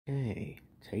Okay,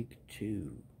 take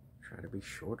two. Try to be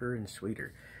shorter and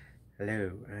sweeter.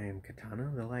 Hello, I am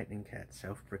Katana the Lightning Cat,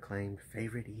 self-proclaimed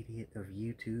favorite idiot of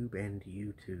YouTube and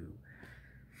YouTube.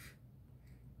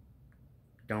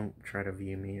 Don't try to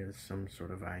view me as some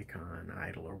sort of icon,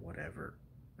 idol, or whatever.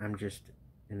 I'm just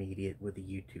an idiot with a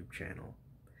YouTube channel.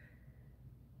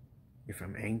 If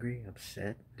I'm angry,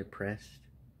 upset, depressed,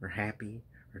 or happy,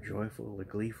 or joyful, or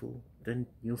gleeful, then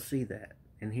you'll see that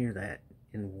and hear that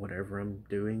in whatever I'm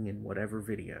doing in whatever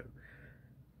video.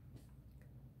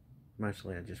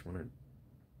 Mostly I just want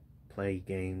to play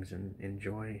games and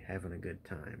enjoy having a good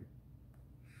time.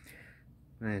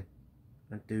 I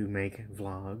do make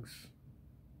vlogs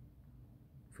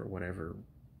for whatever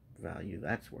value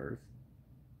that's worth.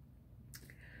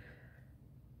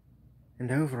 And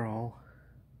overall,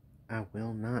 I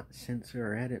will not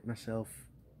censor or edit myself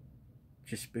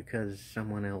just because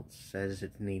someone else says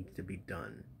it needs to be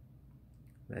done.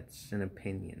 That's an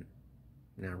opinion.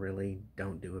 And I really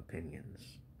don't do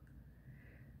opinions.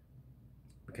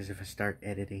 Because if I start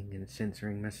editing and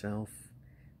censoring myself,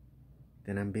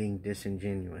 then I'm being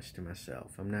disingenuous to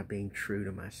myself. I'm not being true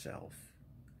to myself.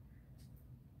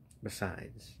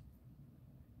 Besides,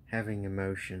 having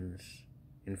emotions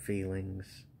and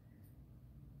feelings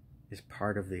is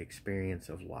part of the experience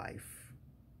of life.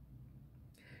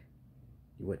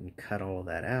 You wouldn't cut all of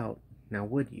that out, now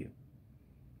would you?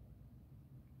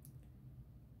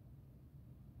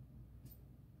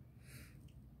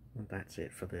 Well, that's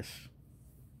it for this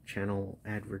channel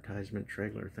advertisement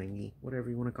trailer thingy, whatever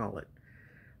you want to call it.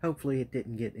 Hopefully it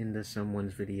didn't get into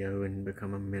someone's video and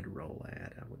become a mid-roll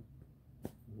ad. I would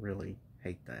really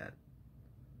hate that.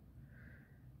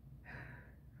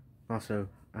 Also,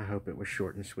 I hope it was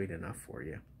short and sweet enough for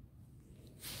you.